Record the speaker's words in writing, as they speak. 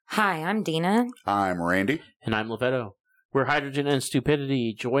Hi, I'm Dina. I'm Randy. And I'm Lovetto. We're Hydrogen and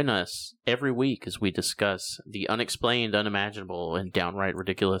Stupidity. Join us every week as we discuss the unexplained, unimaginable, and downright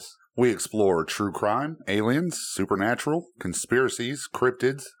ridiculous. We explore true crime, aliens, supernatural, conspiracies,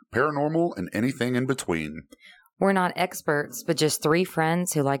 cryptids, paranormal, and anything in between. We're not experts, but just three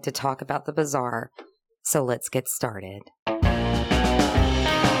friends who like to talk about the bizarre. So let's get started.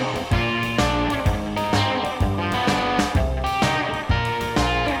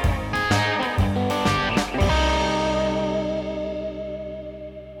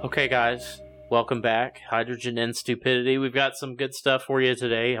 Okay, guys, welcome back. Hydrogen and Stupidity. We've got some good stuff for you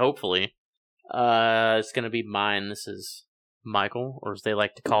today, hopefully. It's going to be mine. This is Michael, or as they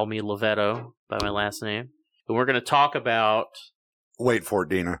like to call me, Lovetto, by my last name. And we're going to talk about... Wait for it,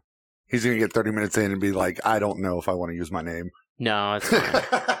 Dina. He's going to get 30 minutes in and be like, I don't know if I want to use my name. No, it's fine.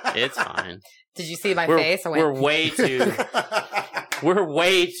 It's fine. Did you see my face? We're way too... We're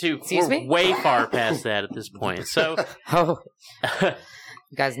way far past that at this point. So... Oh...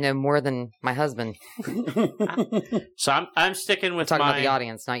 You guys know more than my husband. So I'm sticking with talking about the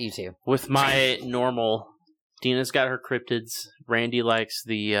audience, not you two. With my normal. Dina's got her cryptids. Randy likes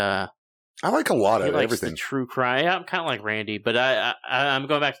the. I like a lot of everything. The true crime. Yeah, I'm kind of like Randy, but I'm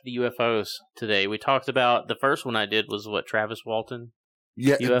going back to the UFOs today. We talked about the first one I did was what, Travis Walton.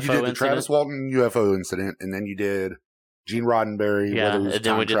 Yeah, UFO you did the incident? Travis Walton UFO incident, and then you did Gene Roddenberry. Yeah, and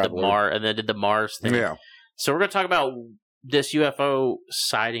then we did the Mars thing. Yeah. So we're going to talk about this UFO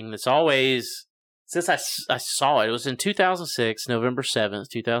sighting that's always, since I saw it, it was in 2006, November 7th,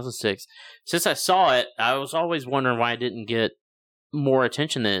 2006. Since I saw it, I was always wondering why it didn't get more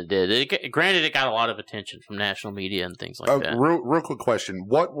attention than it did. Granted, it got a lot of attention from national media and things like that. Real quick question.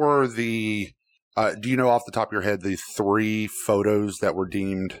 What were do you know off the top of your head the 3 photos that were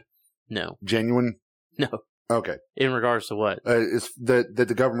deemed genuine? No. Okay. In regards to what? Is that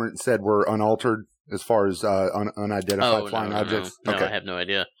the government said were unaltered as far as unidentified flying objects? No, okay. I have no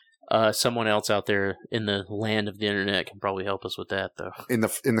idea. Someone else out there in the land of the internet can probably help us with that, though. In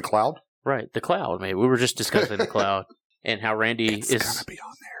the cloud? Right, the cloud. Maybe we were just discussing the cloud and how Randy is gonna be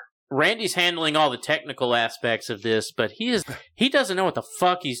on there. Randy's handling all the technical aspects of this, but he doesn't know what the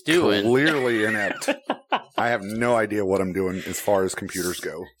fuck he's doing. Clearly inept. I have no idea what I'm doing as far as computers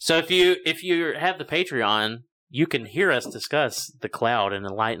go. So if you have the Patreon, you can hear us discuss the cloud and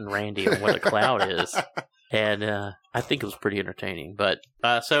enlighten Randy on what a cloud is. And I think it was pretty entertaining. But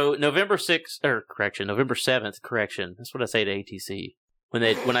so November 7th, that's what I say to ATC.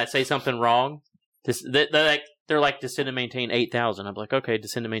 When I say something wrong, they're like descend and maintain 8,000. I'm like, okay,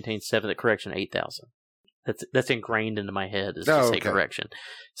 descend and maintain 7th, correction 8,000. That's ingrained into my head is to say correction.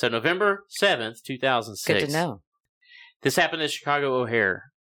 So November 7th, 2006. Good to know. This happened at Chicago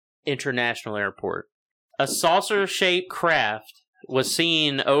O'Hare International Airport. A saucer-shaped craft was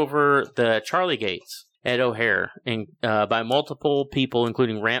seen over the Charlie Gates at O'Hare by multiple people,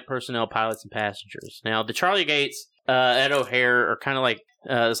 including ramp personnel, pilots, and passengers. Now, the Charlie Gates at O'Hare are kind of like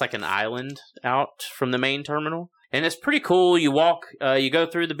it's like an island out from the main terminal. And it's pretty cool. You go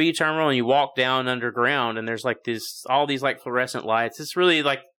through the B terminal and you walk down underground, and there's like all these like fluorescent lights. It's really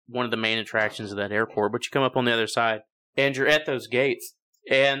like one of the main attractions of that airport. But you come up on the other side, and you're at those gates.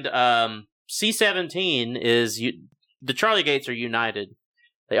 And C-17 is the Charlie Gates are United.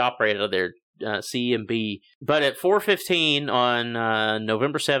 They operate out of their C and B. But at 4:15 on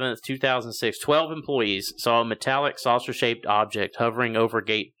November 7th, 2006, 12 employees saw a metallic saucer-shaped object hovering over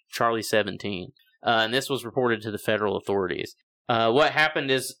gate Charlie 17. And this was reported to the federal authorities. What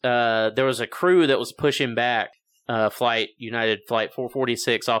happened is there was a crew that was pushing back United Flight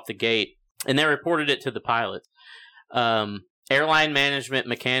 446 off the gate, and they reported it to the pilot. Airline management,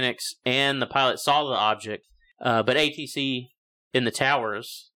 mechanics, and the pilot saw the object, but ATC in the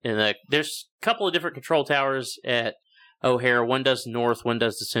towers, there's a couple of different control towers at O'Hare. One does north, one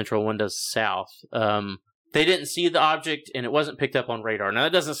does the central, one does south. They didn't see the object, and it wasn't picked up on radar. Now,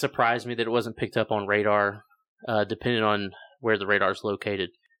 that doesn't surprise me that it wasn't picked up on radar, depending on where the radar is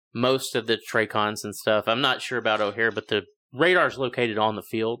located. Most of the TRACONs and stuff, I'm not sure about O'Hare, but the radar is located on the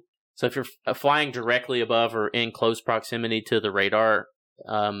field. So if you're flying directly above or in close proximity to the radar,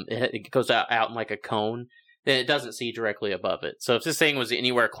 it goes out in like a cone, then it doesn't see directly above it. So if this thing was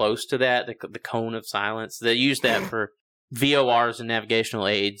anywhere close to that, the cone of silence, they use that for VORs and navigational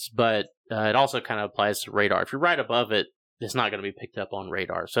aids, but it also kind of applies to radar. If you're right above it, it's not going to be picked up on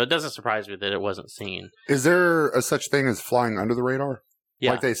radar. So it doesn't surprise me that it wasn't seen. Is there a such thing as flying under the radar?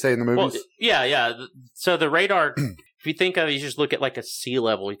 Yeah. Like they say in the movies? Well, yeah. So the radar, if you think of it, you just look at like a sea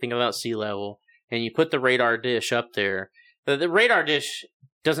level. You think about sea level, and you put the radar dish up there. The radar dish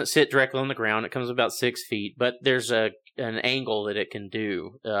doesn't sit directly on the ground. It comes about 6 feet, but there's a an angle that it can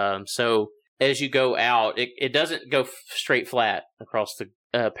do. So as you go out, it doesn't go straight flat across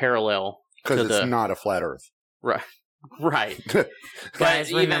the parallel. Because it's not a flat Earth. Right. Right.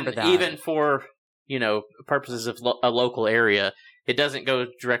 Guys, remember that. Even for, purposes of a local area, it doesn't go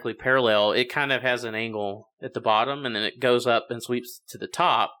directly parallel. It kind of has an angle at the bottom, and then it goes up and sweeps to the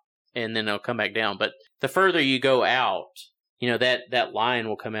top, and then it'll come back down. But the further you go out, that line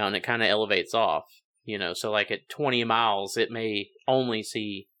will come out, and it kind of elevates off. So like at 20 miles, it may only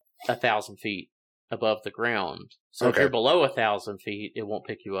see 1,000 feet above the ground. So if you're below 1,000 feet, it won't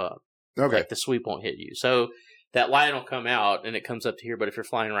pick you up. Okay. Like the sweep won't hit you. So that line will come out, and it comes up to here. But if you're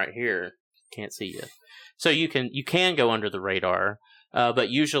flying right here, can't see you. So you can go under the radar, but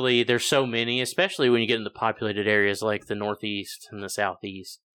usually there's so many, especially when you get into populated areas like the Northeast and the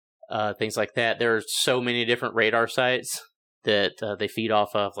Southeast, things like that. There are so many different radar sites that they feed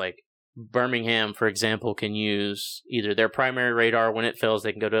off of. Like Birmingham, for example, can use either their primary radar. When it fails,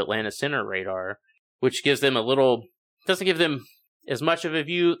 they can go to Atlanta Center radar, which gives them doesn't give them as much of a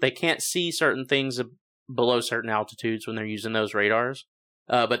view. They can't see certain things below certain altitudes when they're using those radars,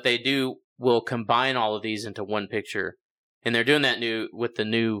 but they will combine all of these into one picture. And they're doing that with the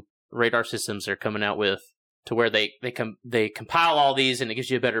new radar systems they're coming out with, to where they compile all these, and it gives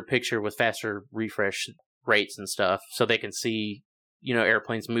you a better picture with faster refresh rates and stuff, so they can see,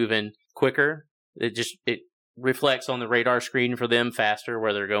 airplanes moving quicker. It reflects on the radar screen for them faster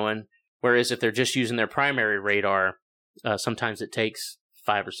where they're going. Whereas if they're just using their primary radar, sometimes it takes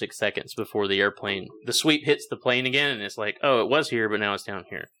 5 or 6 seconds before the sweep hits the plane again, and it's like, oh, it was here, but now it's down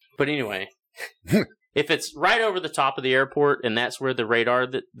here. But anyway, if it's right over the top of the airport and that's where the radar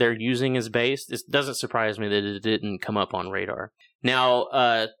that they're using is based, it doesn't surprise me that it didn't come up on radar.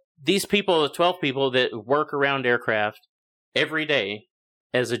 Now, these people, the 12 people that work around aircraft every day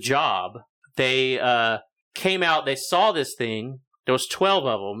as a job, they came out, they saw this thing. There was 12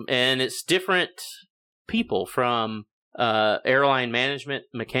 of them, and it's different people from airline management,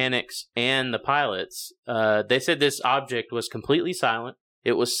 mechanics, and the pilots. They said this object was completely silent.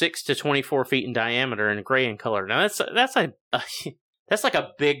 It was 6 to 24 feet in diameter and gray in color. Now that's like a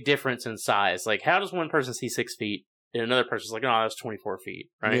big difference in size. Like, how does one person see 6 feet and another person's like, oh, that's 24 feet,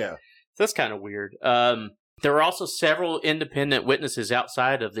 right? Yeah. So that's kind of weird. There were also several independent witnesses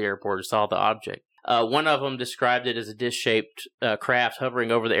outside of the airport who saw the object. One of them described it as a disc-shaped craft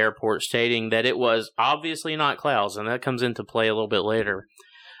hovering over the airport, stating that it was obviously not clouds, and that comes into play a little bit later.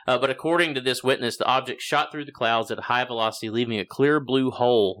 But according to this witness, the object shot through the clouds at a high velocity, leaving a clear blue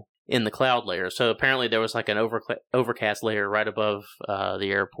hole in the cloud layer. So apparently there was like an overcast layer right above the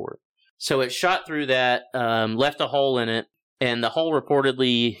airport. So it shot through that, left a hole in it, and the hole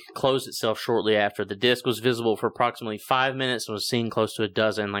reportedly closed itself shortly after. The disc was visible for approximately 5 minutes and was seen close to a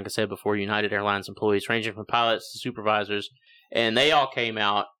dozen, like I said before, United Airlines employees, ranging from pilots to supervisors. And they all came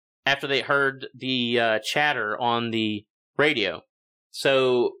out after they heard the chatter on the radio.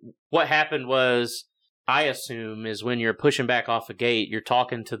 So what happened was, I assume, is when you're pushing back off a gate, you're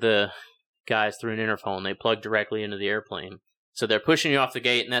talking to the guys through an interphone. They plug directly into the airplane. So they're pushing you off the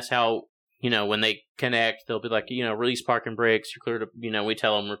gate, and that's how, when they connect, they'll be like, release parking brakes, you're clear to, we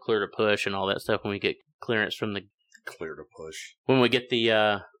tell them we're clear to push and all that stuff when we get clearance from the... Clear to push. When we get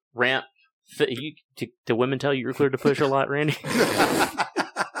the ramp... Do women tell you you're clear to push a lot, Randy?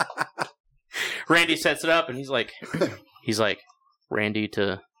 Randy sets it up, and he's like, Randy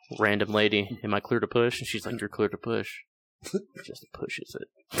to random lady, am I clear to push? And she's like, you're clear to push. Just pushes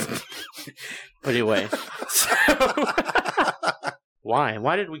it. But anyway.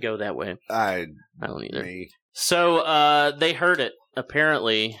 Why did we go that way? I don't either. So they heard it,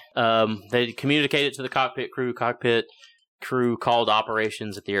 apparently. They communicated to the cockpit crew called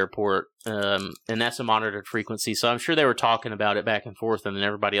operations at the airport, and that's a monitored frequency. So I'm sure they were talking about it back and forth, and then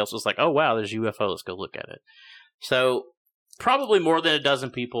everybody else was like, oh, wow, there's a UFO, let's go look at it. So probably more than a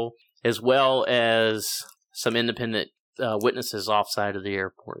dozen people, as well as some independent witnesses offside of the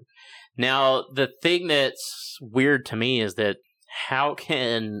airport. Now, the thing that's weird to me is that how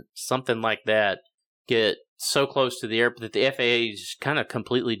can something like that get so close to the airport that the FAA just kind of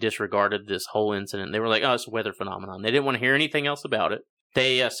completely disregarded this whole incident? They were like, oh, it's a weather phenomenon. They didn't want to hear anything else about it.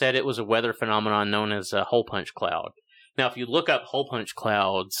 They said it was a weather phenomenon known as a hole punch cloud. Now, if you look up hole punch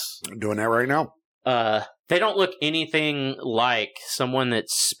clouds... I'm doing that right now. They don't look anything like someone that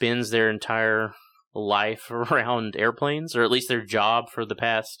spends their entire life around airplanes, or at least their job for the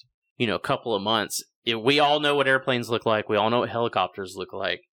past, couple of months. We all know what airplanes look like. We all know what helicopters look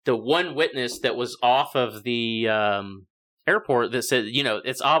like. The one witness that was off of the airport that said,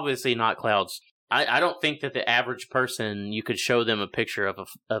 it's obviously not clouds. I don't think that the average person, you could show them a picture of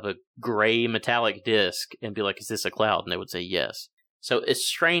a gray metallic disc and be like, is this a cloud? And they would say yes. So it's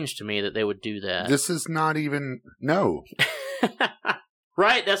strange to me that they would do that. This is not even, no.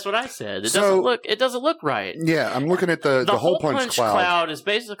 Right, that's what I said. It doesn't look right. Yeah, I'm looking at the hole punch cloud is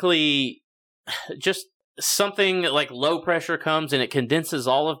basically just something like low pressure comes and it condenses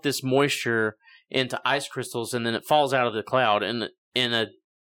all of this moisture into ice crystals, and then it falls out of the cloud in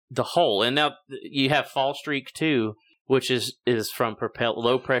the hole. And now you have fall streak too, which is from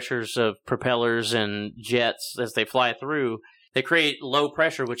low pressures of propellers and jets as they fly through. They create low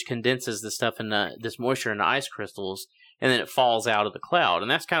pressure, which condenses the stuff in this moisture into ice crystals, and then it falls out of the cloud.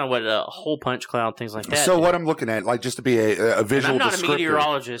 And that's kind of what a hole punch cloud, things like that. So what I'm looking at, like just to be a visual descriptor. I'm not a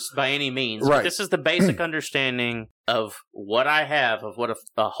meteorologist by any means, right. But this is the basic understanding of what I have of what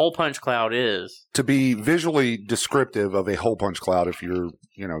a hole punch cloud is. To be visually descriptive of a hole punch cloud, if you're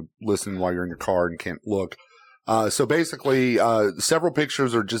listening while you're in your car and can't look. So basically, several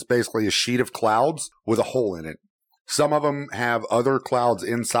pictures are just basically a sheet of clouds with a hole in it. Some of them have other clouds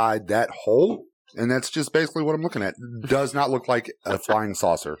inside that hole, and that's just basically what I'm looking at. Does not look like a flying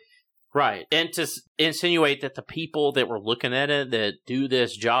saucer. Right. And to insinuate that the people that were looking at it, that do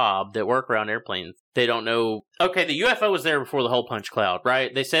this job, that work around airplanes, they don't know. Okay, the UFO was there before the hole punch cloud,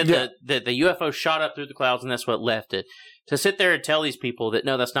 right? They said that the UFO shot up through the clouds and that's what left it. To sit there and tell these people that,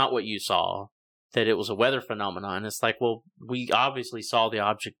 no, that's not what you saw, that it was a weather phenomenon, it's like, well, we obviously saw the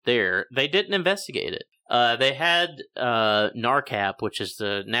object there. They didn't investigate it. They had NARCAP, which is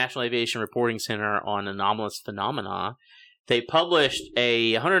the National Aviation Reporting Center on Anomalous Phenomena. They published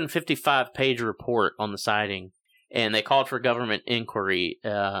a 155-page report on the sighting, and they called for government inquiry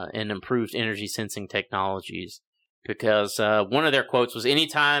and improved energy sensing technologies. Because one of their quotes was,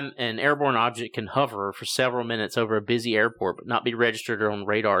 anytime an airborne object can hover for several minutes over a busy airport but not be registered on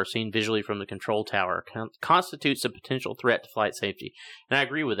radar or seen visually from the control tower constitutes a potential threat to flight safety. And I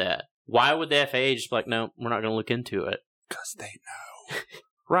agree with that. Why would the FAA just be like, no, we're not going to look into it? Because they know.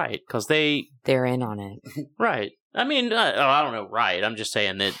 Right, because they're in on it. Right. I mean, I don't know, right. I'm just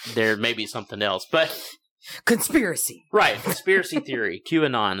saying that there may be something else, but... Conspiracy. Right, conspiracy theory.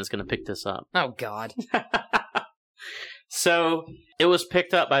 QAnon is going to pick this up. Oh, God. So, it was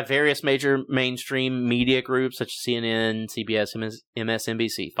picked up by various major mainstream media groups such as CNN, CBS,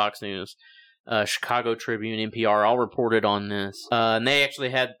 MSNBC, Fox News, Chicago Tribune, NPR, all reported on this. And they actually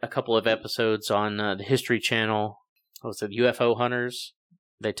had a couple of episodes on the History Channel. What was it, UFO Hunters?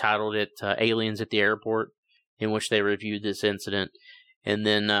 They titled it Aliens at the Airport, in which they reviewed this incident. And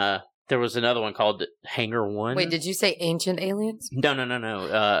then there was another one called Hangar 1. Wait, did you say Ancient Aliens?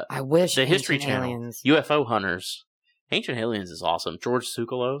 No. I wish the History Aliens. Channel, UFO Hunters. Ancient Aliens is awesome. George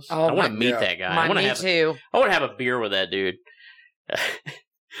Tsoukalos. Oh, I want to meet that guy. Me too. I want to have a beer with that dude.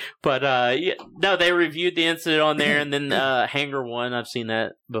 But no, they reviewed the incident on there, and then Hangar 1, I've seen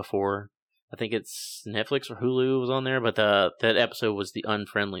that before. I think it's Netflix or Hulu was on there, but that episode was The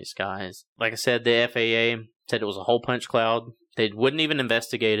Unfriendly Skies. Like I said, the FAA said it was a hole punch cloud. They wouldn't even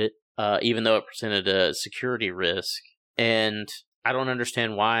investigate it, even though it presented a security risk. And I don't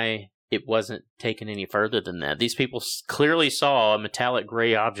understand why it wasn't taken any further than that. These people clearly saw a metallic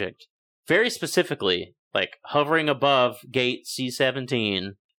gray object, very specifically, like hovering above gate C-17,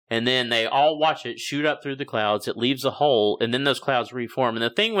 and then they all watch it shoot up through the clouds. It leaves a hole, and then those clouds reform. And the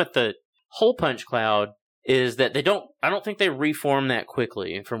thing with the hole punch cloud is that I don't think they reform that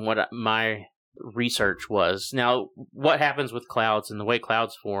quickly from what my research was. Now, what happens with clouds and the way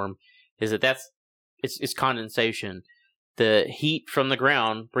clouds form is that it's condensation. The heat from the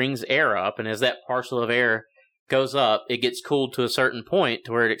ground brings air up, and as that parcel of air goes up, it gets cooled to a certain point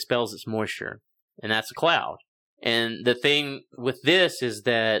to where it expels its moisture, and that's a cloud. And the thing with this is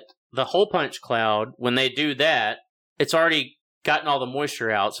that the hole punch cloud, when they do that, it's already gotten all the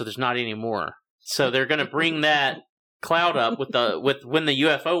moisture out, so there's not any more. So they're going to bring that cloud up with when the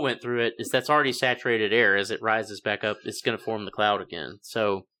UFO went through it, that's already saturated air. As it rises back up, it's going to form the cloud again.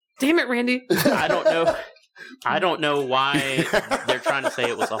 So, damn it, Randy! I don't know why they're trying to say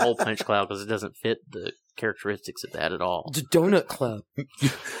it was a hole punch cloud, because it doesn't fit the characteristics of that at all. The donut club.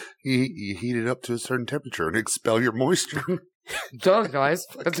 You heat it up to a certain temperature and expel your moisture. Duh, guys.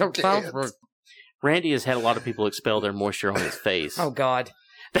 That's how clouds work. Randy has had a lot of people expel their moisture on his face. Oh, God.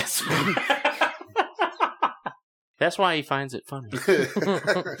 That's why he finds it funny.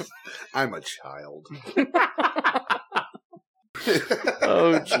 I'm a child.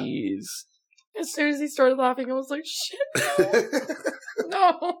 Oh, jeez. As soon as he started laughing, I was like, shit,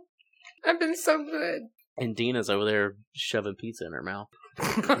 no. No. I've been so good. And Dina's over there shoving pizza in her mouth.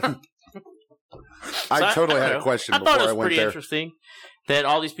 I totally had a question before I went there. I thought it was pretty interesting. that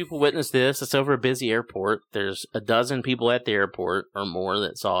all these people witnessed this. It's over a busy airport. There's a dozen people at the airport or more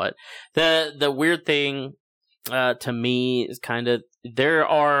that saw it. The weird thing to me is kind of there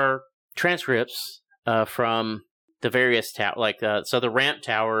are transcripts from the various towers, so the ramp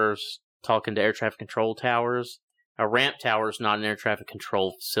towers talking to air traffic control towers. A ramp tower is not an air traffic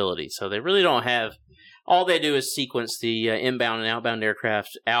control facility, so they really don't have. All they do is sequence the inbound and outbound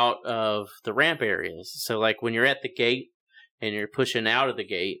aircraft out of the ramp areas. So, like when you're at the gate and you're pushing out of the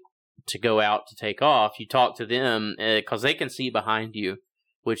gate to go out to take off, you talk to them because they can see behind you,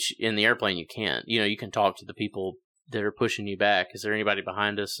 which in the airplane you can't. You can talk to the people that are pushing you back. Is there anybody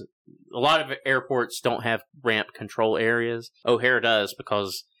behind us? A lot of airports don't have ramp control areas. O'Hare does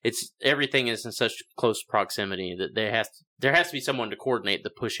because everything is in such close proximity that there has to be someone to coordinate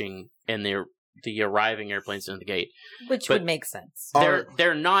the pushing and the arriving airplanes into the gate. Which would make sense.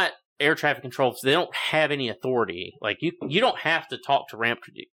 They're not air traffic control. So they don't have any authority. Like you don't have to talk to ramp.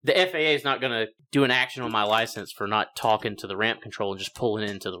 The FAA is not going to do an action on my license for not talking to the ramp control and just pulling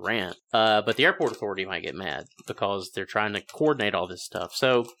into the ramp. But the airport authority might get mad because they're trying to coordinate all this stuff.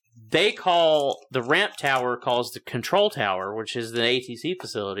 So the ramp tower calls the control tower, which is the ATC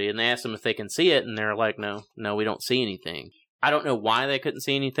facility, and they ask them if they can see it, and they're like, no, we don't see anything. I don't know why they couldn't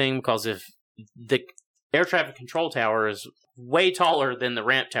see anything, because if the air traffic control tower is way taller than the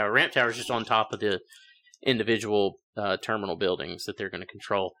ramp tower. Ramp tower is just on top of the individual terminal buildings that they're going to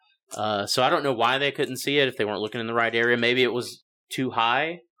control. So I don't know why they couldn't see it if they weren't looking in the right area. Maybe it was too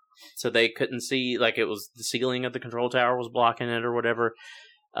high, so they couldn't see, like it was the ceiling of the control tower was blocking it or whatever.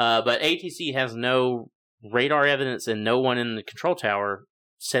 But ATC has no radar evidence, and no one in the control tower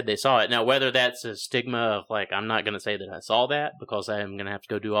said they saw it. Now, whether that's a stigma of, like, I'm not going to say that I saw that because I am going to have to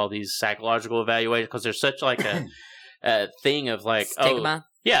go do all these psychological evaluations, because there's such like a thing of like, stigma. Oh,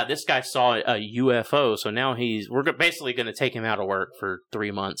 yeah, this guy saw a UFO, so now we're basically going to take him out of work for 3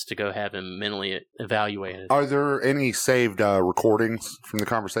 months to go have him mentally evaluated. Are there any saved recordings from the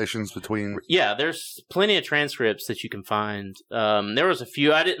conversations between? Yeah, there's plenty of transcripts that you can find. There was a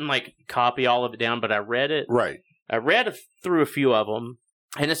few. I didn't copy all of it down, but I read it. Right. I read through a few of them,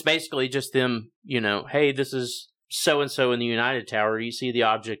 and it's basically just them, hey, this is so-and-so in the United Tower. You see the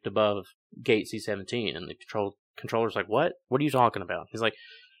object above gate C-17, and the controller's like, what? What are you talking about? He's like,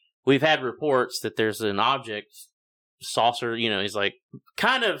 we've had reports that there's an object, saucer, he's like,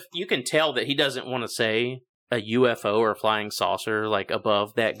 kind of, you can tell that he doesn't want to say a UFO or a flying saucer, like,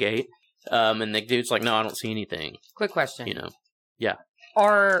 above that gate. And the dude's like, no, I don't see anything. Quick question. Yeah.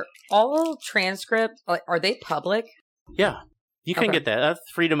 Are all transcripts, are they public? Yeah. You can get that. That's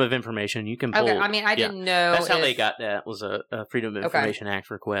Freedom of Information. You can pull. Okay, I mean, I didn't know. That's how they got that, was a Freedom of Information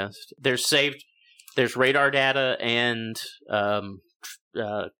Act request. There's radar data and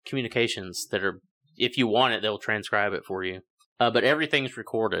communications that are, if you want it, they'll transcribe it for you. But everything's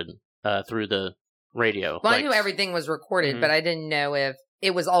recorded through the radio. Well, I knew everything was recorded, but I didn't know if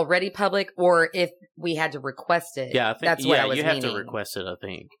it was already public or if we had to request it. Yeah, I think that's what I was you have meaning. to request it, I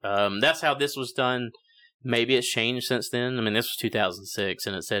think. That's how this was done. Maybe it's changed since then. I mean, this was 2006,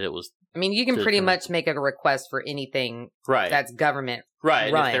 and it said it was... I mean, you can pretty much make a request for anything that's government run.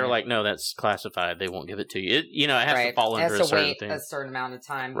 If they're like, no, that's classified, they won't give it to you. It has to fall under a certain thing. A certain amount of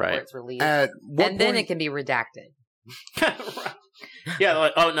time before it's released. Then it can be redacted. Right. Yeah,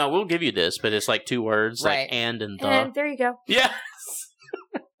 like, oh, no, we'll give you this, but it's like 2 words, like and the. And there you go. Yes!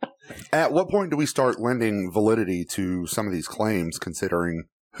 At what point do we start lending validity to some of these claims, considering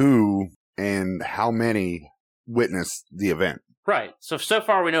who and how many witnessed the event? Right. So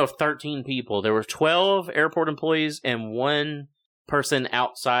far we know of 13 people. There were 12 airport employees and 1 person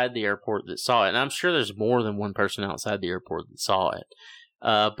outside the airport that saw it. And I'm sure there's more than 1 person outside the airport that saw it.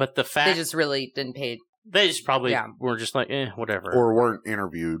 But the fact... They just really didn't pay... They just probably were just like, whatever. Or weren't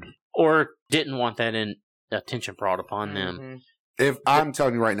interviewed. Or didn't want that attention brought upon them. If I'm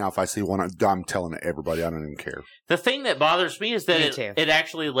telling you right now, if I see one, I'm telling everybody. I don't even care. The thing that bothers me is that it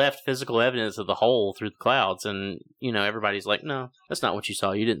actually left physical evidence of the hole through the clouds, and everybody's like, "No, that's not what you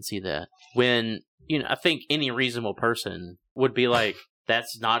saw. You didn't see that." When I think any reasonable person would be like,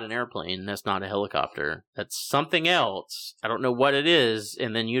 "That's not an airplane. That's not a helicopter. That's something else. I don't know what it is."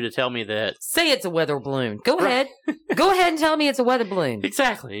 And then you to tell me that, say it's a weather balloon. Go ahead, go ahead and tell me it's a weather balloon.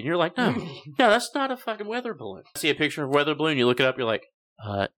 Exactly, and you're like, "No, that's not a fucking weather balloon." I see a picture of a weather balloon. You look it up. You're like,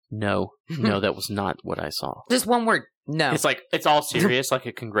 no, that was not what I saw. Just one word. No. It's like, it's all serious, like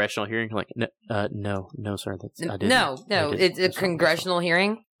a congressional hearing. You're like, no, sir. I didn't. No. It's a congressional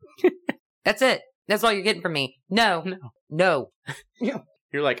hearing. That's it. That's all you're getting from me. No.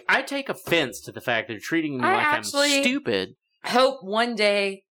 You're like, I take offense to the fact that you're treating me like I'm stupid. Hope one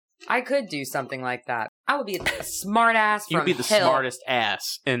day I could do something like that. I would be a smart ass from You'd be the hell. smartest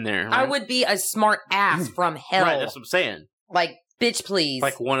ass in there. Right? I would be a smart ass from hell. Right, that's what I'm saying. Like, bitch, please.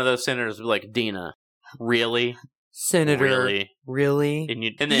 Like one of those senators would be like, Dina, really? Senator. Really? And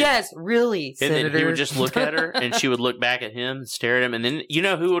then, yes, really, and Senator. then he would just look at her, and she would look back at him, stare at him, and then you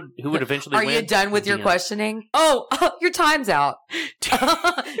know who would eventually Are win? you done with your Dina. questioning? Oh, your time's out.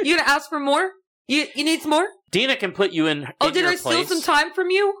 You gonna ask for more? You need some more? Dina can put you in. Oh, in did your I steal place. some time from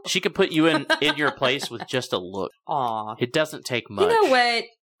you? She could put you in your place with just a look. Aw. It doesn't take much. You know what?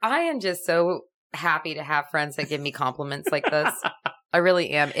 I am just so happy to have friends that give me compliments like this. I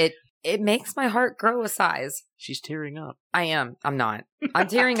really am. It makes my heart grow a size. She's tearing up. I am. I'm not. I'm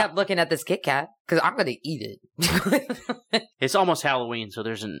tearing up looking at this Kit Kat because I'm going to eat it. It's almost Halloween, so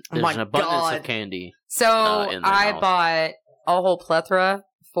there's an my abundance God. of candy. So in the I house. bought a whole plethora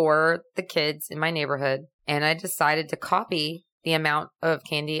for the kids in my neighborhood, and I decided to copy the amount of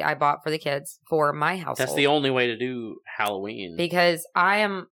candy I bought for the kids for my household. That's the only way to do Halloween. Because I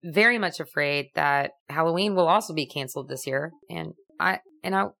am very much afraid that Halloween will also be canceled this year, and I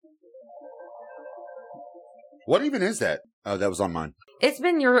What even is that? Oh, that was on mine. it's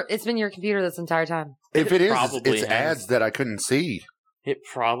been your computer this entire time. If it is, probably it's has. ads that I couldn't see. It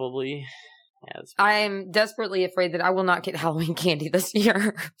probably has. I'm desperately afraid that I will not get Halloween candy this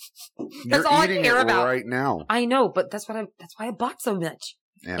year. You're all I eating care it about. right now, I know, but that's why I bought so much.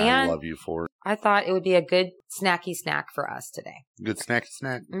 and I And- love you for it. I thought it would be a good snacky snack for us today. Good snack.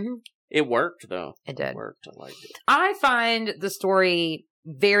 Hmm It worked though. It did. It worked. I liked it. I find the story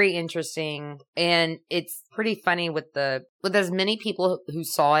very interesting, and it's pretty funny with as many people who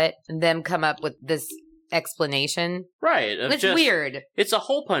saw it and them come up with this explanation. Right. It's weird. It's a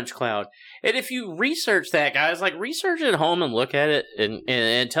hole punch cloud. And if you research that, guys, like research it at home and look at it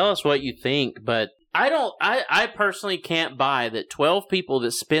and tell us what you think. But I personally can't buy that 12 people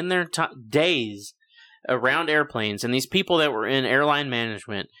that spend their days around airplanes and these people that were in airline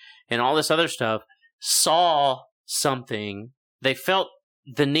management and all this other stuff saw something. They felt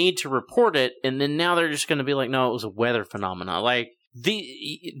the need to report it, and then now they're just going to be like, no, it was a weather phenomena. Like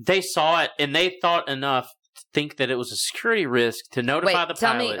they saw it and they thought enough to think that it was a security risk to notify the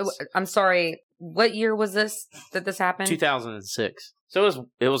tell pilots. me. I'm sorry. What year was this that this happened? 2006. So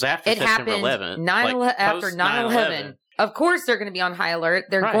it was after It September happened 11th. after 9/11. Of course, they're going to be on high alert.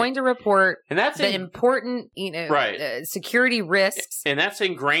 They're Right. going to report And that's the important, Right. Security risks. and that's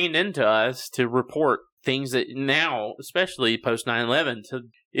ingrained into us to report things that now, especially post 9/11, to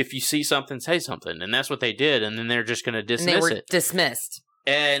if you see something, say something, and that's what they did, and then they're just going to And they dismiss were it. dismissed.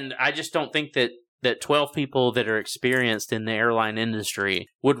 And I just don't think that 12 people that are experienced in the airline industry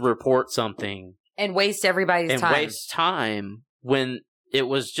would report something And waste everybody's and time. waste time when it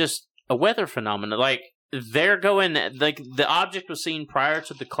was just a weather phenomenon. Like they're going, like the object was seen prior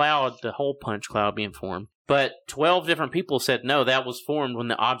to the hole punch cloud being formed. But 12 different people said, no, that was formed when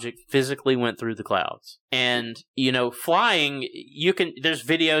the object physically went through the clouds. And, flying, there's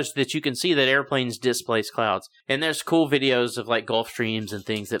videos that you can see that airplanes displace clouds. And there's cool videos of like Gulfstreams and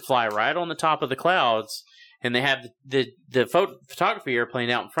things that fly right on the top of the clouds. And they have the photography airplane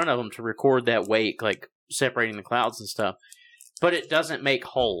out in front of them to record that wake, like separating the clouds and stuff. But it doesn't make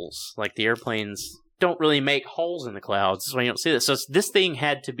holes. Like the airplanes don't really make holes in the clouds. That's why you don't see this. So this thing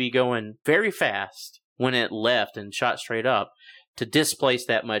had to be going very fast when it left and shot straight up to displace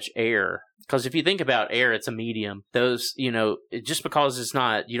that much air. Because if you think about air, it's a medium. Those, just because it's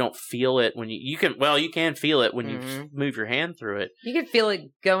not, you don't feel it when you can feel it when you move your hand through it. You can feel it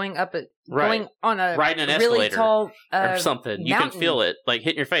going up, going on a Right in an really escalator tall or something. You can mountain. feel it, like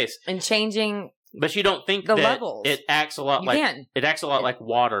hitting your face. And changing. But you don't think The that levels. it acts a lot You like can. it acts a lot like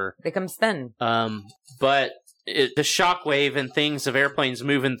water. Becomes thin. But the shockwave and things of airplanes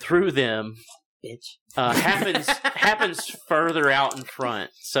moving through them Bitch. happens further out in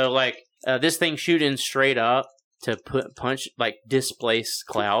front. So like this thing shooting straight up to displace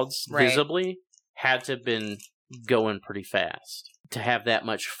clouds Right. visibly had to have been going pretty fast to have that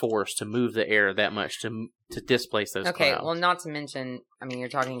much force to move the air that much to displace those Okay, clouds. well, not to mention, you're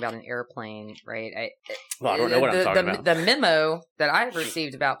talking about an airplane, right? I don't know what I'm talking about. The memo that I've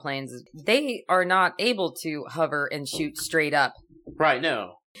received about planes is they are not able to hover and shoot straight up. Right,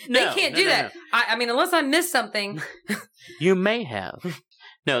 no. They can't do that. No. Unless I missed something. You may have.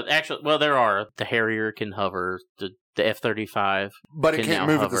 No, actually, well, there are. The Harrier can hover. The F-35. But it Can can't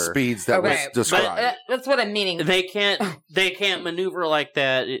now move at the hover. speeds that Okay, was described. But, that's what I'm meaning. They can't maneuver like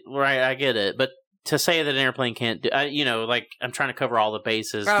that. Right, I get it. But to say that an airplane can't do, I'm trying to cover all the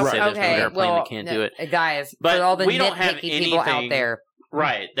bases. To say there's no airplane that can't do it. Guys, But for all the we don't have nitpicky people out anything- there,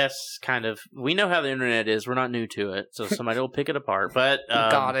 Right. That's kind of... We know how the internet is. We're not new to it. So somebody will pick it apart. But...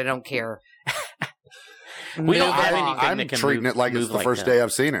 God, I don't care. We don't have No, anything I'm that can treating move, it like move it's the like first that. day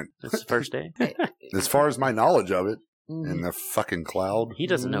I've seen it. It's the first day? As far as my knowledge of it, Mm. in the fucking cloud. He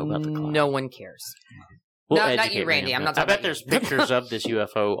doesn't know about the cloud. No one cares. We'll No, not educate you, Randy. him. I'm not I talking bet about there's you. pictures of this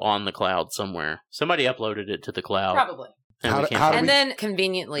UFO on the cloud somewhere. Somebody uploaded it to the cloud. Probably. And How we do- can't how do find And we- then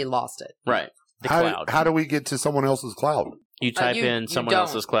conveniently lost it. Right. The How, cloud. how do we get to someone else's cloud? You type you in don't.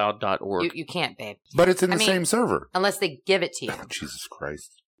 someoneelsescloud.org. You can't, babe. But it's in I the mean- same server. Unless they give it to you. Oh, Jesus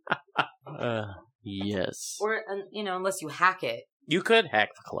Christ. Yes. Or, unless you hack it. You could hack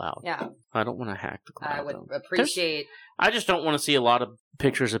the cloud. Yeah. I don't want to hack the cloud. I would though. appreciate. I just don't want to see a lot of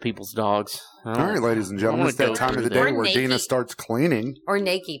pictures of people's dogs. All right, ladies and gentlemen, wanna it's that go time of through the that. day Or where naked. Dina starts cleaning. Or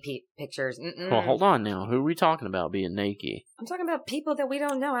naked pictures. Mm-mm. Well, hold on now. Who are we talking about being naked? I'm talking about people that we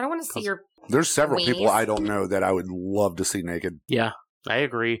don't know. I don't want to see your. There's several people Weenies. I don't know that I would love to see naked. Yeah, I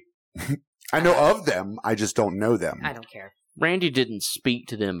agree. I know of them, I just don't know them. I don't care. Randy didn't speak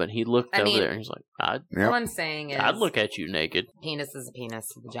to them, but he looked I over mean- there. He's like, Yep. All I'm saying is. I'd look at you naked. Penis is a penis.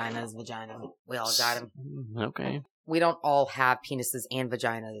 Vagina is vagina. We all got them. Okay. We don't all have penises and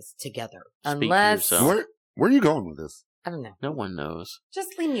vaginas together. Speak for Unless. yourself. Where are you going with this? I don't know. No one knows. Just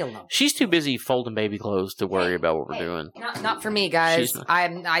leave me alone. She's too busy folding baby clothes to worry Hey, about what we're hey. doing. Not for me, guys. She's not-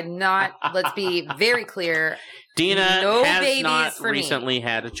 I'm not. Let's be very clear. Dina No has babies not for me. recently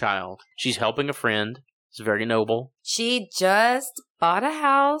had a child. She's helping a friend. It's very noble. She just bought a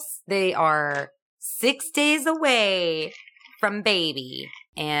house. They are 6 days away from baby,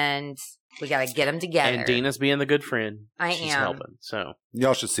 and we got to get them together. And Dina's being the good friend. I She's am. helping. So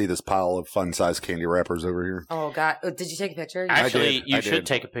Y'all should see this pile of fun-sized candy wrappers over here. Oh God! Oh, did you take a picture? actually, did. you I should did.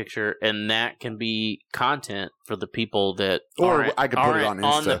 take a picture, and that can be content for the people that Or aren't- I could put it aren't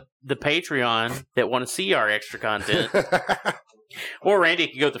on Insta. the Patreon that want to see our extra content. Or Randy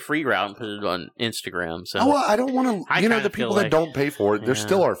could go the free route and put it on Instagram. So Oh, well, I don't want I to. You know, kinda the people feel that like- don't pay for it, they're Yeah.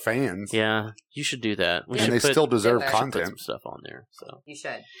 still our fans. yeah, you should do that. We And should they put, still deserve Yeah. should put content. some stuff on there. So You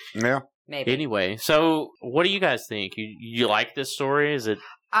should. Yeah. Maybe. anyway, so what do you guys think? You like this story? Is it?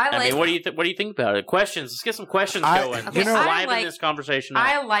 I I mean, what do you think about it? Questions. Let's get some questions I- going. Okay, Let's I liven like- this conversation up.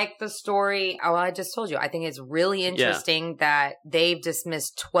 I like the story. Oh, I just told you. I think it's really interesting that they've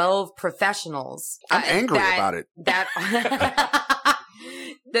dismissed 12 professionals. I'm angry about it.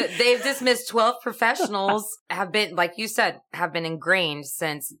 That they've dismissed 12 professionals have been, like you said, have been ingrained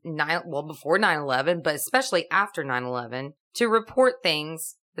since before 9/11, but especially after 9/11 to report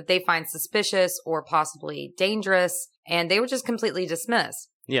things that they find suspicious or possibly dangerous. And they were just completely dismissed.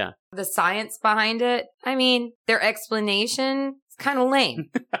 yeah. The science behind it, I mean, their explanation is kind of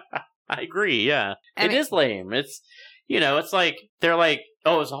lame. I agree. Yeah, And it is lame. It's it's like they're like,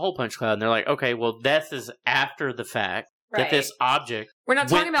 oh, it's a hole punch cloud, and they're like, okay, well, this is after the fact that this object. We're not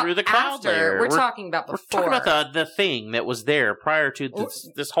went talking about through the cloud after. layer. We're talking about We're before. talking about the thing that was there prior to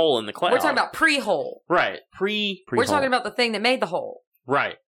this hole in the cloud. We're talking about pre-hole. right pre. We're talking about the thing that made the hole.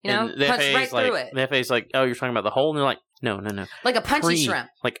 right. You know, And the punched FAA's right like, through it. The FAA's like, oh, you're talking about the hole, and they're like, no. Like a punchy shrimp.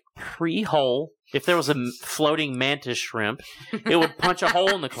 Like pre-hole. If there was a floating mantis shrimp, it would punch a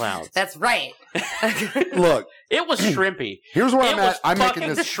hole in the clouds. That's right. Look, It was shrimpy. here's where It I'm was at. I'm making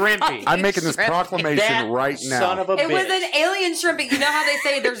fucking this. shrimpy. I'm making this Shrimp. proclamation That right now. Son of a It bitch. was an alien shrimp. You know how they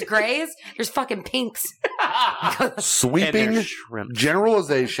say there's grays? There's fucking pinks. And Sweeping they're shrimp.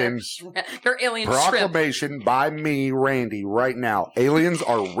 generalization They're alien shrimp. proclamation by me, Randy, right now. Aliens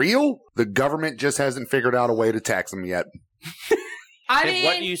are real. The government just hasn't figured out a way to tax them yet. I And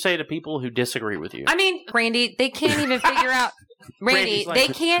what do mean, you say to people who disagree with you? Randy, they can't even figure out. Randy, Randy's like,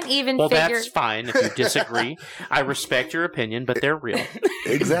 they can't even well, figure. that's fine if you disagree. I respect your opinion, but they're real.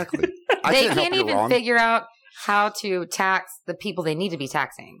 Exactly. I They can't help can't you even wrong. figure out how to tax the people they need to be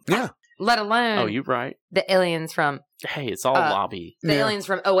taxing. Yeah. Let alone Oh, you're right. the aliens from Hey, it's all lobby. the Yeah. aliens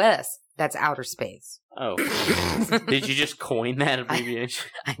from OS. That's outer space. Oh. Did you just coin that abbreviation?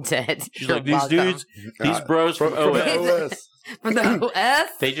 I did. She's You're like, these welcome. dudes, these bros from From OS, the OS. From the OS.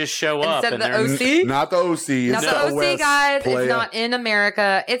 they just show up Instead and of the they're... OC? Not the OC. It's Not the the OC, OS guys. playa. It's not in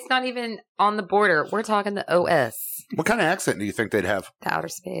America. It's not even on the border. We're talking the OS, What kind of accent do you think they'd have? the outer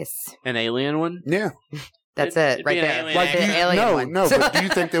space. An alien one? Yeah. That's It'd it, be right an there. alien Like, the accent. alien no, one. no, but do you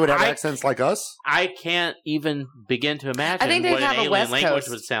think they would have I- accents like us? I can't even begin to imagine I think they'd what an have a alien West language Coast.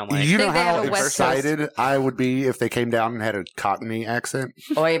 would sound like. You know think they how have a West excited I would be if they came down and had a Cockney accent?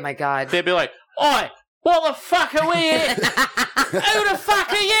 Oh my god. They'd be like, "Oi, what the fuck are we in? Who the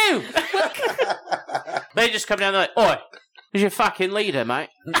fuck are you?" They just come down and they're like, "Oi, who's your fucking leader, mate?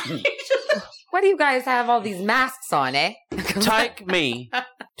 Why do you guys have all these masks on, eh? Take me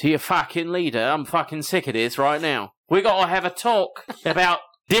to your fucking leader. I'm fucking sick of this right now." We got to have a talk about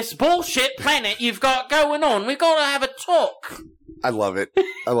this bullshit planet you've got going on. We got to have a talk. I love it.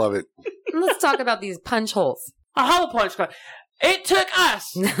 I love it. Let's talk about these punch holes. A hole punch cloud. It took us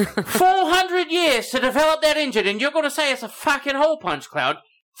 400 years to develop that engine, and you're going to say it's a fucking hole punch cloud?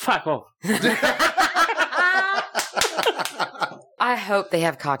 Fuck off. I hope they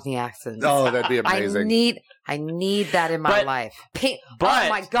have Cockney accents. Oh, that'd be amazing. I need that in my life. But oh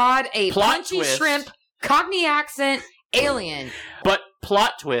my God, a plot punchy twist. shrimp, Cockney accent, alien. But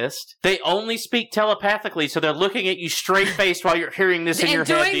plot twist, they only speak telepathically, so they're looking at you straight faced while you're hearing this in your head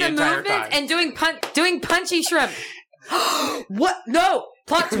doing the the entire movements time. and doing punchy shrimp. What? No.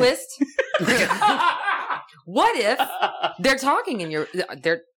 Plot twist. What if they're talking and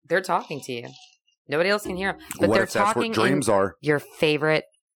they're talking to you? Nobody else can hear them, but What they're if that's what talking dreams in are? your favorite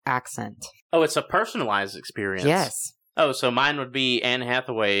accent. Oh, it's a personalized experience. Yes. Oh, so mine would be Anne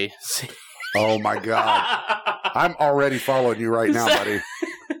Hathaway. Oh my God. I'm already following you right now, buddy.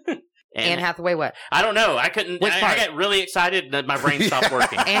 Anne Hathaway, what? I don't know. I couldn't. Which I part? got really excited that my brain stopped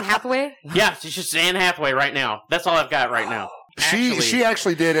working. Anne Hathaway? Yeah, it's just Anne Hathaway right now. That's all I've got right now. She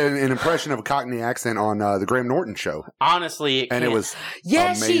actually did an impression of a Cockney accent on the Graham Norton show, Honestly, and it was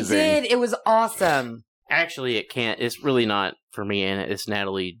Yes, amazing. she did. It was awesome. Actually, it can't. It's really not for me, and it's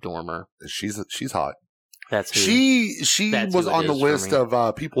Natalie Dormer. She's hot. That's who. She That's was who it on the is for list me.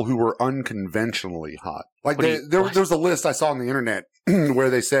 of people who were unconventionally hot. Like What do you- there what? was a list I saw on the internet where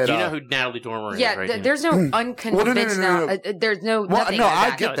they said, Do you know who Natalie Dormer is? Yeah, right now? there's no unconventional. no. There's no. "Well, nothing no, like I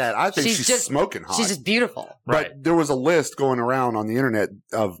that. get that. I think She's she's just- smoking hot." She's just beautiful. Right. But there was a list going around on the internet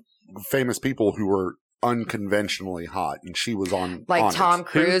of famous people who were unconventionally hot, and she was on Like on Tom it.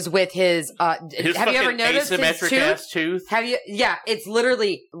 Cruise with his. His have you ever fucking noticed his asymmetric tooth? ass tooth? Have you? Yeah, it's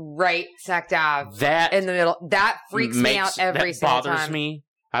literally right sacked out That in the middle. That freaks me out every that single bothers time. me.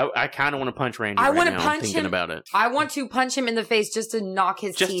 I kind of want to punch Randy. I right wanna now. I'm punch thinking him. about it. I want to punch him in the face just to knock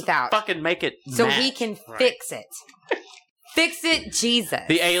his Just teeth out, fucking make it so match. he can Right. fix it. Fix it, Jesus.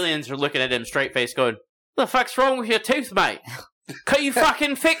 The aliens are looking at him straight face, going, "The fuck's wrong with your tooth, mate? Can you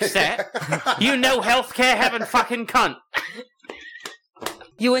fucking fix that? You know healthcare having fucking cunt."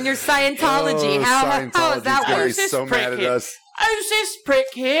 You and your Scientology. Oh, how Scientology's is that gonna work? be Who's this so mad prick at here? us. Who's this prick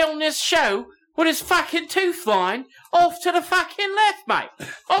here on this show with his fucking tooth line off to the fucking left, mate?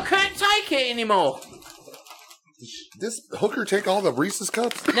 I can't take it anymore. This hooker take all the Reese's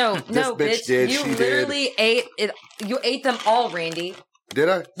cups? No, This no, bitch bitch. did, You she did. literally ate it. You ate them all, Randy. Did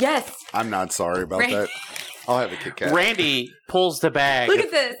I? Yes. I'm not sorry about Ran- that. I'll have a Kit Kat. Randy pulls the bag. Look at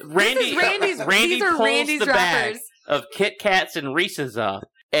this. Randy, This is Randy's. Randy these are pulls Randy's the wrappers. bag of Kit Kats and Reese's up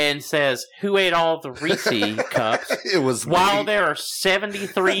and says, "Who ate all the Reese cups?" It was While me. there are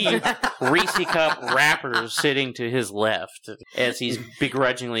 73 Reese cup wrappers sitting to his left, as he's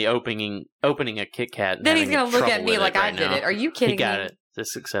begrudgingly opening a Kit Kat. and Then he's having gonna look at trouble me with like it I right did now. it. Are you kidding He got me? it.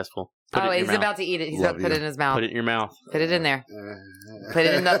 It's successful. Put it Oh, in he's your mouth. about to eat it. He's Love about to put you. it in his mouth. Put it in your mouth. Put it in there. Put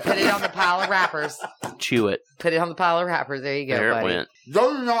it on the pile of wrappers. Chew it. Put it on the pile of wrappers. There you go, There buddy. it went.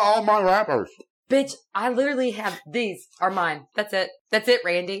 Those are not all my wrappers. Bitch, I literally have these are mine. That's it. That's it,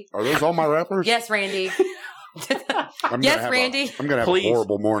 Randy. Are those all my wrappers? Yes, Randy. I'm Yes, gonna have Randy. I'm gonna have Please. a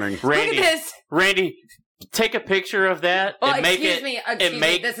horrible morning. Randy, Look at this. Randy, take a picture of that Oh, and make excuse it. me. and Excuse me.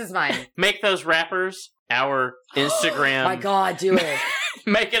 make This is mine. make those wrappers our Instagram. My God, do it.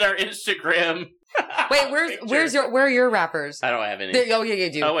 Make it our Instagram. Wait, picture. where are your wrappers? I don't have any. Oh, yeah,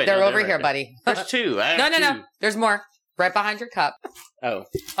 you do. Oh, wait, they're no, over they're here, right buddy. There's two. I No, have no, two. no. There's more. Right behind your cup. Oh,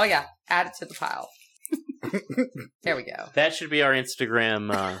 Oh, yeah. Add it to the pile. There we go. that should be our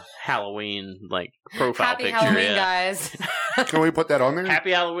Instagram Halloween profile Happy picture. Halloween, yeah. guys. Can we put that on there?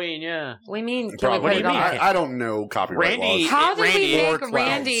 Happy Halloween, yeah. We mean, can Probably. we put it What do you on? mean? I don't know copyright Randy- laws. How did Randy we or make clouds.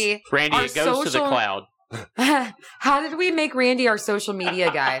 Randy? Randy, Our it goes to the social- cloud. How did we make Randy our social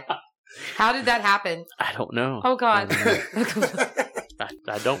media guy? How did that happen? I don't know. Oh God.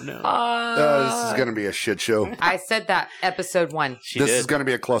 I don't know. This is going to be a shit show. I said that episode 1. She This did. is going to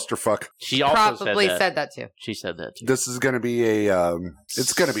be a clusterfuck. She also Probably said that. said that too. She said that too. This is going to be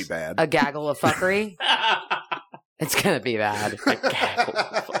it's going to be bad. A gaggle of fuckery. It's gonna be bad. A gaggle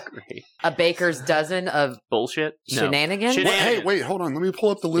of fuckery. A baker's dozen of Bullshit. No. shenanigans. Shenanigans. Hey, wait, hold on. Let me pull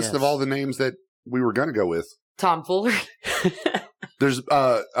up the list Yes. of all the names that we were going to go with. Tomfoolery. There's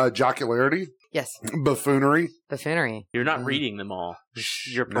jocularity, Yes. buffoonery, Buffoonery. You're not reading them all.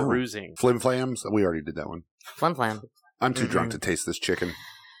 You're No. perusing. flim flams. We already did that one. Flim flam. I'm too Mm-hmm. drunk to taste this chicken.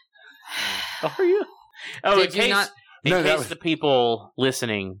 Are you? Oh, Did you in case, not- in No, that case was- the people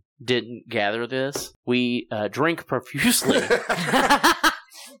listening didn't gather this, we drink profusely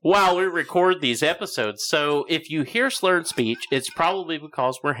while we record these episodes. So if you hear slurred speech, it's probably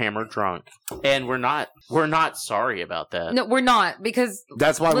because we're hammered drunk. And we're not sorry about that. No, we're not, because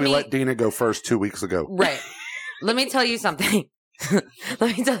That's why we let Dina go first 2 weeks ago. right. Let me tell you something.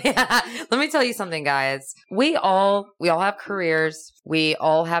 Let me tell you something, guys. We all have careers. We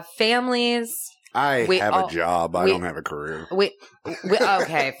all have families. I have a job. I don't have a career.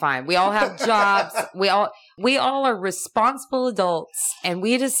 Okay, fine. We all have jobs. We all are responsible adults, and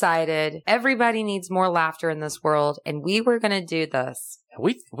we decided everybody needs more laughter in this world, and we were going to do this.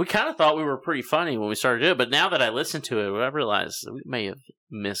 We kind of thought we were pretty funny when we started doing it, but now that I listen to it, I realize we may have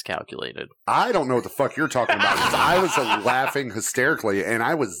miscalculated. I don't know what the fuck you're talking about, 'cause I was laughing hysterically, and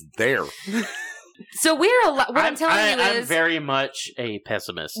I was there. So I'm telling you I'm very much a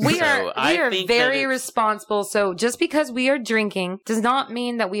pessimist. We so are very responsible. So just because we are drinking does not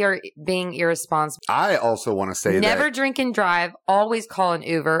mean that we are being irresponsible. I also want to say Never drink and drive. Always call an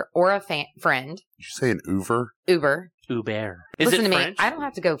Uber or a friend. Did you say an Uber? Uber. Listen to French? me. I don't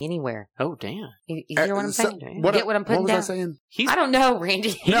have to go anywhere. Oh, damn. You hear what I'm saying? Get what I'm putting down? down? I saying? I don't know,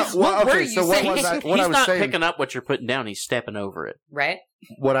 Randy. What were you saying? He's not picking up what you're putting down. He's stepping over it. Right?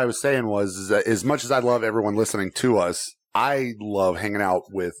 What I was saying was is that as much as I love everyone listening to us, I love hanging out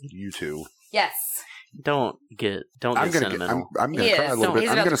with you two. Yes. Don't get sentimental. I'm going to cry a little bit.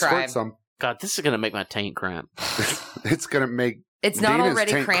 I'm going to squirt some. God, this is going to make my taint cramp. It's going to make It's not Dina's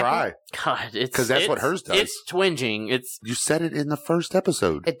already taint cramping. cry. God, because that's what hers does. It's twinging. You said it in the first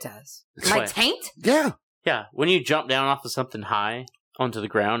episode. It does. My taint? Yeah. Yeah. When you jump down off of something high onto the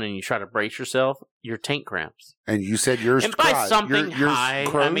ground and you try to brace yourself, your taint cramps. And you said yours. And by something high,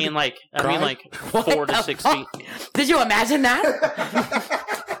 I mean like 4 to 6 feet. Did you imagine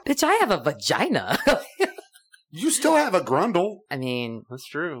that? Bitch, I have a vagina. You still have a grundle. I mean, that's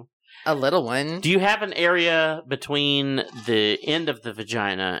true. A little one. Do you have an area between the end of the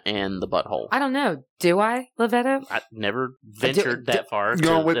vagina and the butthole? I don't know. Do I, Lovetto? I never ventured that far. You're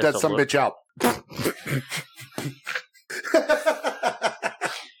going to whip that some bitch out.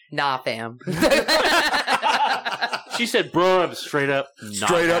 Nah, fam. She said, bro, I'm straight up not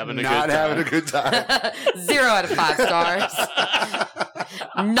having a good time. 0 out of 5 stars.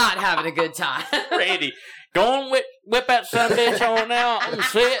 Not having a good time. Randy, go on, whip that son bitch on out and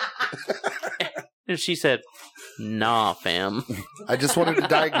sit. And she said, nah, fam. I just wanted to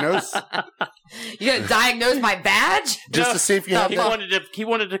diagnose. You gonna diagnose my badge? Just to see if you have he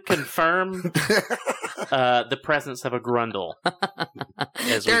wanted to confirm the presence of a grundle.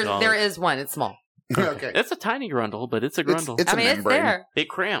 There is one. It's small. Okay. It's a tiny grundle, but it's a grundle. It's it's there. It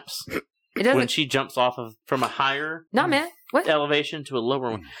cramps. It doesn't. When she jumps off from a higher elevation to a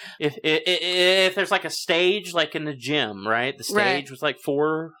lower one. If there's like a stage, like in the gym, right? The stage was like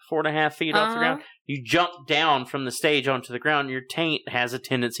 4.5 feet off the ground. You jump down from the stage onto the ground, your taint has a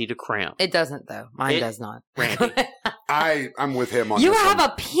tendency to cramp. It doesn't, though. Mine does not. Randy. I'm with him on you this have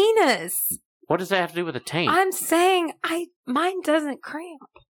one. a penis. What does that have to do with a taint? I'm saying mine doesn't cramp.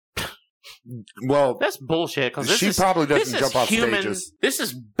 Well, that's bullshit. Because she probably doesn't jump off stages. This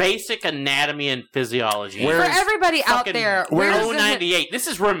is basic anatomy and physiology. For everybody out there, where's 98? This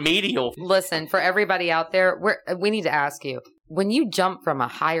is remedial. Listen, for everybody out there, we need to ask you: when you jump from a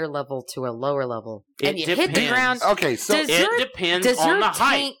higher level to a lower level, and you hit the ground, okay, so it depends on the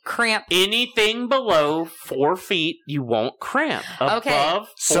height. Taint cramp? Anything below 4 feet, you won't cramp. Above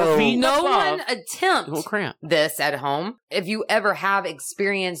 4 feet, no above, one attempt will cramp. This at home. If you ever have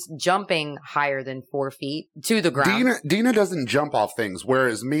experienced jumping higher than 4 feet to the ground, Dina doesn't jump off things,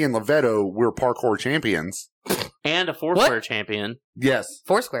 whereas me and Lovetto, we're parkour champions and a Foursquare champion. Yes,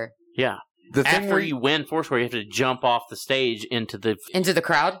 Foursquare. Yeah. After you win Foursquare, you have to jump off the stage into the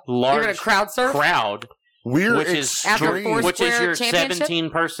crowd. Large You're gonna crowd surf? Crowd. Which is your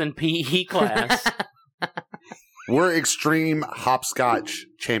 17-person PE class. We're extreme hopscotch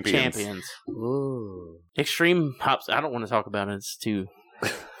champions. Ooh. Extreme hops. I don't want to talk about it. It's too.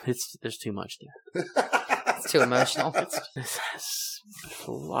 There's too much there. It's too emotional. It's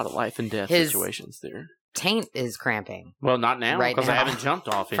a lot of life and death situations there. Taint is cramping. Well, not now, because I haven't jumped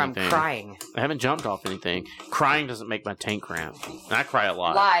off anything. From crying. I haven't jumped off anything. Crying doesn't make my taint cramp. And I cry a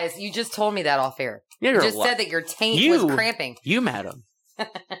lot. Lies. You just told me that off air. Yeah, you just said that your taint was cramping. You, madam,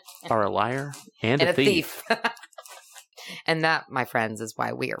 are a liar and a thief. And that, my friends, is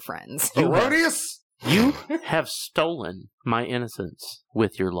why we are friends. Herodias? You have stolen my innocence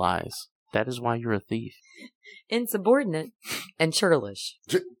with your lies. That is why you're a thief. Insubordinate and churlish.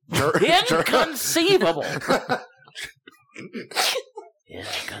 Inconceivable.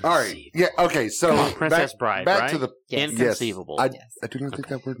 All right. Yeah. Okay. So Come on, Princess Bride, back right? to the Inconceivable. Yes. Yes. I do not think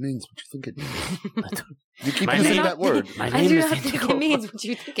that word means what you think it means. You keep My using name- that word. My I name do is not think Indigo. it means what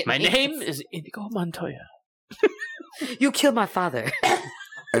you think it My means. name is Indigo Montoya. You killed my father.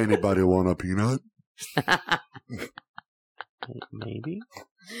 Anybody want a peanut? Maybe.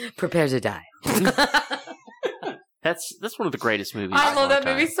 Prepare to die. That's one of the greatest movies. I of love all that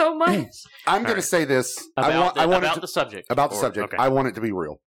time. movie so much. I'm going right. to say this. About I want about it the subject. about the Or- subject. okay. I want it to be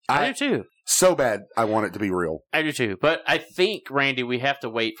real. I do too. So bad. I want it to be real. I do too. But I think, Randy, we have to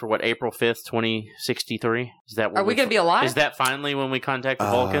wait for what, April 5th, 2063? Is that when Are we going to be alive? Is that finally when we contact the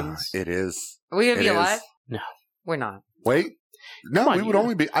Vulcans? It is. Are we going to be It is. alive? No. We're not. Wait. No, Come on, we would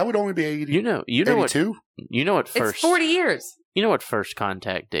only be. I would only be 80. You know what 82? first It's 40 years. You know what first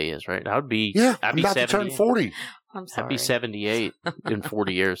contact day is, right? I would be Yeah, I'd I'm be about to turn 78. 40. I'm sorry. I'd be 78 in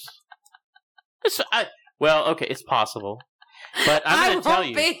 40 years. Well, okay, it's possible. But I'm going to tell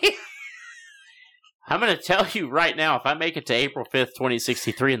you. Be. I'm going to tell you right now, if I make it to April 5th,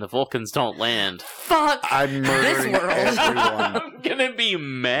 2063 and the Vulcans don't land, Fuck. I'm murdering world. everyone. I'm going to be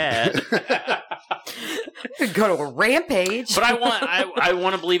mad. Go to a rampage. But I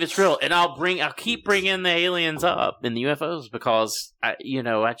want to believe it's real, and I'll keep bringing the aliens up and the UFOs because I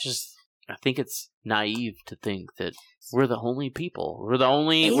think it's naive to think that we're the only people. We're the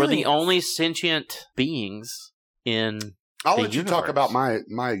only sentient beings in. I'll the let you universe. talk about my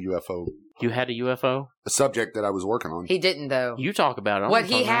UFO You had a UFO. subject that I was working on. He didn't, though. You talk about it. What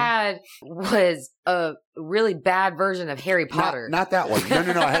he had was a really bad version of Harry Potter. Not that one. No.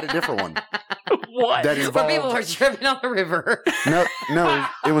 I had a different one. What? That Where involved. people were tripping on the river. No,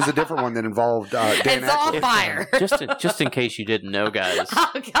 it was a different one that involved Dan It's all Aykroyd. fire. Just in case you didn't know, guys,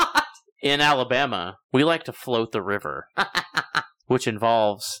 Oh, God. in Alabama we like to float the river, which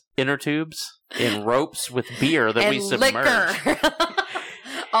involves inner tubes and ropes with beer that and we submerge. liquor.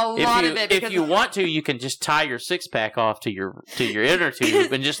 A lot of it. If because you want to, you can just tie your 6-pack off to your inner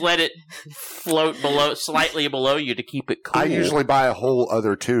tube and just let it float slightly below you to keep it cool. I usually buy a whole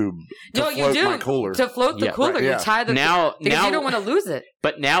other tube to No, you float do. my cooler. To float the Yeah, cooler, right, yeah. you tie the now because you don't want to lose it.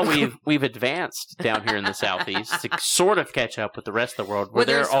 But now we've advanced down here in the southeast to sort of catch up with the rest of the world, Where where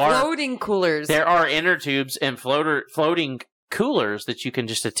there's floating coolers. there are inner tubes and floating coolers that you can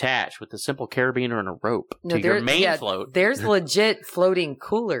just attach with a simple carabiner and a rope to your main float. There's legit floating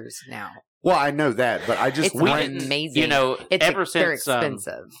coolers now. Well, I know that, but I just It's went. amazing. You know, It's ever they're since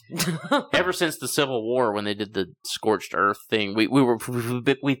expensive. ever since the Civil War, when they did the scorched earth thing,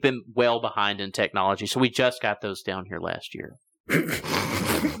 we've been well behind in technology. So we just got those down here last year.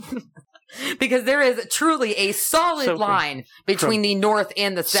 Because there is truly a solid So from- line between the North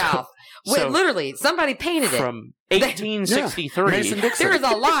and the South. so- Literally, somebody painted it. From 1863, Mason Dixon. There is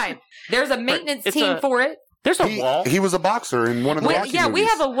a line. There's a maintenance It's team a- for it. there's a wall. He was a boxer in one of the Rocky Yeah, we movies.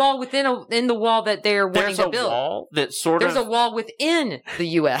 have a wall in the wall that they're wanting There's to a build. wall that sort There's of a wall within the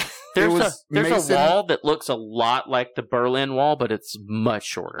U.S. There's, It a, was there's Mason- a wall that looks a lot like the Berlin Wall, but it's much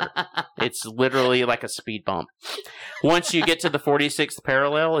shorter. It's literally like a speed bump. Once you get to the 46th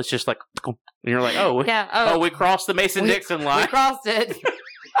parallel, it's just like, and you're like, oh, Yeah. oh, we crossed the Mason-Dixon We line. crossed it.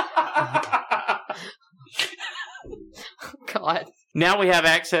 God. Now we have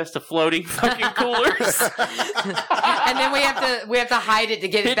access to floating fucking coolers. And then we have to hide it to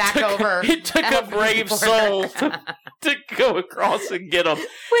get it back over. It took a brave soul to go across and get them,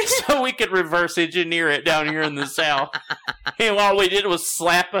 so we could reverse engineer it down here in the South. And all we did was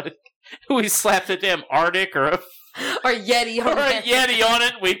slapped a damn Arctic or a Yeti or a Yeti on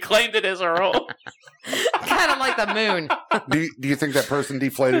it. We claimed it as our own. kind of like the moon. Do you think that person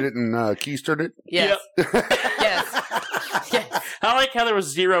deflated it and keistered it? Yes. Yes. Yes. I like how there was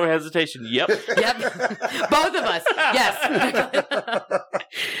zero hesitation. Yep. Yep. Both of us. Yes.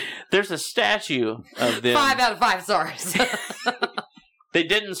 There's a statue of them. 5 out of 5 stars. They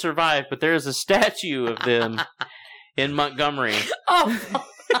didn't survive, but there is a statue of them in Montgomery Oh,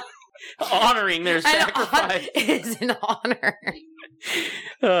 honoring their sacrifice. it is an honor.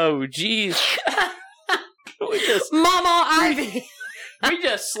 Oh, jeez. Mama Ivy. We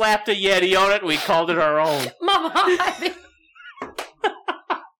just slapped a Yeti on it. We called it our own. Mama Ivy.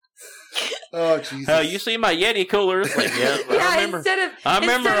 Oh, Jesus. Oh, you see my Yeti cooler? It's like, yeah, I remember. Instead of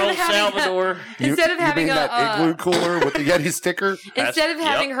old having Salvador. instead of you having mean that igloo cooler with the Yeti sticker? Instead of Yep.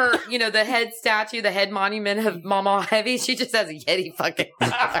 having her, the head statue, the head monument of Mama Ivy, she just has a Yeti fucking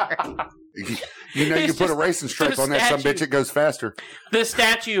collar. You know, you It's put a just racing stripe the on that, some statue. bitch, it goes faster. The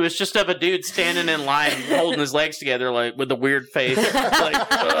statue is just of a dude standing in line, holding his legs together, like with a weird face. Like,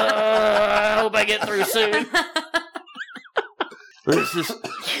 I hope I get through soon. This is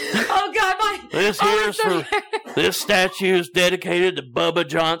Oh God, this statue is dedicated to Bubba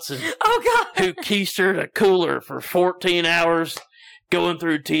Johnson, Oh God. who keistered a cooler for 14 hours going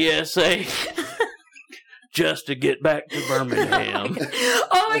through TSA just to get back to Birmingham.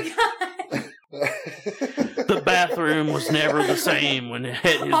 Oh my God. The bathroom was never the same when it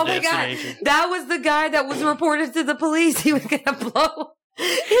hit his Oh my destination. God. That was the guy that was reported to the police. He was going to blow.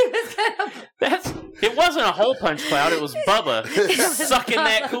 It wasn't a hole punch cloud. It was Bubba sucking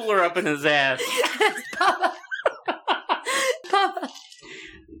that cooler up in his ass. Papa.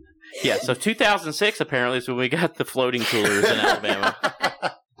 Yeah, so 2006 apparently is when we got the floating coolers in Alabama.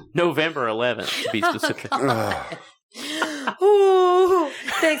 November 11th, to be specific. Ooh,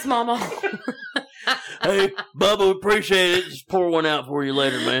 thanks, Mama. Hey, Bubba, we appreciate it. Just pour one out for you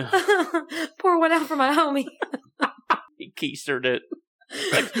later, man. Pour one out for my homie. He keistered it.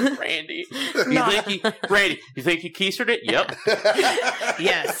 Like Randy. Randy, you think he keistered it? Yep.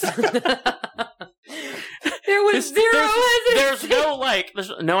 Yes. There was zero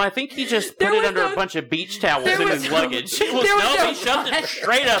hesitation. I think he just put it under a bunch of beach towels in his luggage. He shoved it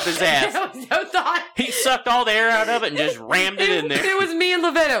straight up his ass. There was no thought. He sucked all the air out of it and just rammed it in there. It was me and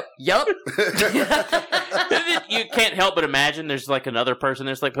Levetto. Yup. You can't help but imagine there's like another person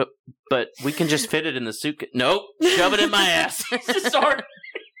there's like, but we can just fit it in the suitcase. Nope. Shove it in my ass. Just start.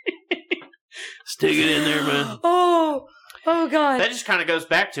 Stick it in there, man. Oh God. That just kind of goes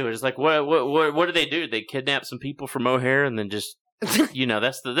back to it. It's like, what do? They kidnap some people from O'Hare and then just, that's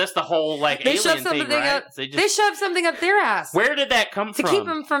the whole like they alien thing, right? They shoved something up their ass. Where did that come from? To keep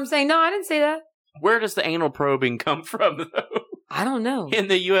them from saying, no, I didn't say that. Where does the anal probing come from, though? I don't know. In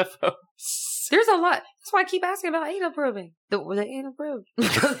the UFO. There's a lot. That's why I keep asking about anal probing. The anal probe.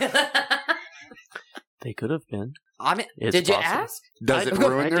 They could have been. I mean, It's did you possible. ask? Does it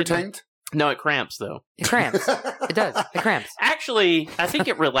ruin their taint? No, it cramps, though. It cramps. It does. It cramps. Actually, I think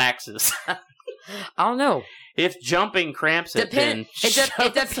it relaxes. I don't know. If jumping cramps it, then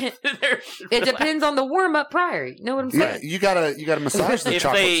it depends on the warm up prior. You know what I'm saying? Yeah, you gotta massage the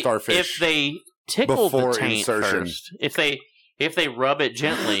chocolate starfish. If they tickle before the taint insertion. first, if they rub it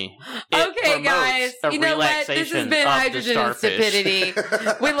gently, okay, guys. You know what? This has been Hydrogen and Stupidity.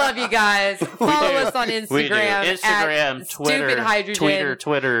 We love you guys. Follow us on Instagram. Instagram, Twitter, Stupid Hydrogen.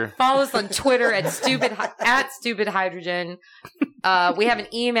 Twitter. Follow us on Twitter at Stupid Hydrogen. We have an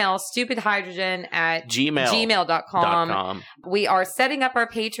email, stupidhydrogen@gmail.com. We are setting up our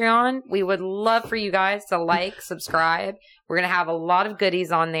Patreon. We would love for you guys to like, subscribe. We're going to have a lot of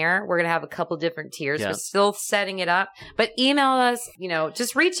goodies on there. We're going to have a couple different tiers. Yeah. We're still setting it up. But email us,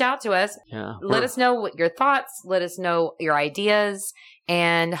 just reach out to us. Yeah. Let us know what your thoughts. Let us know your ideas.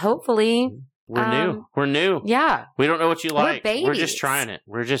 And hopefully... We're new. Yeah. We don't know what you like. We're babies. We're just trying it.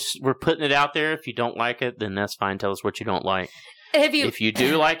 We're putting it out there. If you don't like it, then that's fine. Tell us what you don't like. If you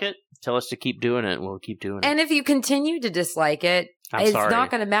do like it, tell us to keep doing it. We'll keep doing it. And if you continue to dislike it, it's not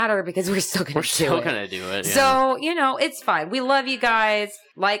going to matter because we're still going to do it. We're still going to do it. Yeah. So, it's fine. We love you guys.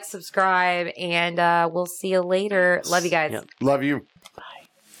 Like, subscribe, and we'll see you later. Love you guys. Yep. Love you.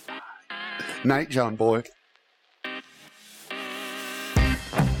 Bye. Night, John boy.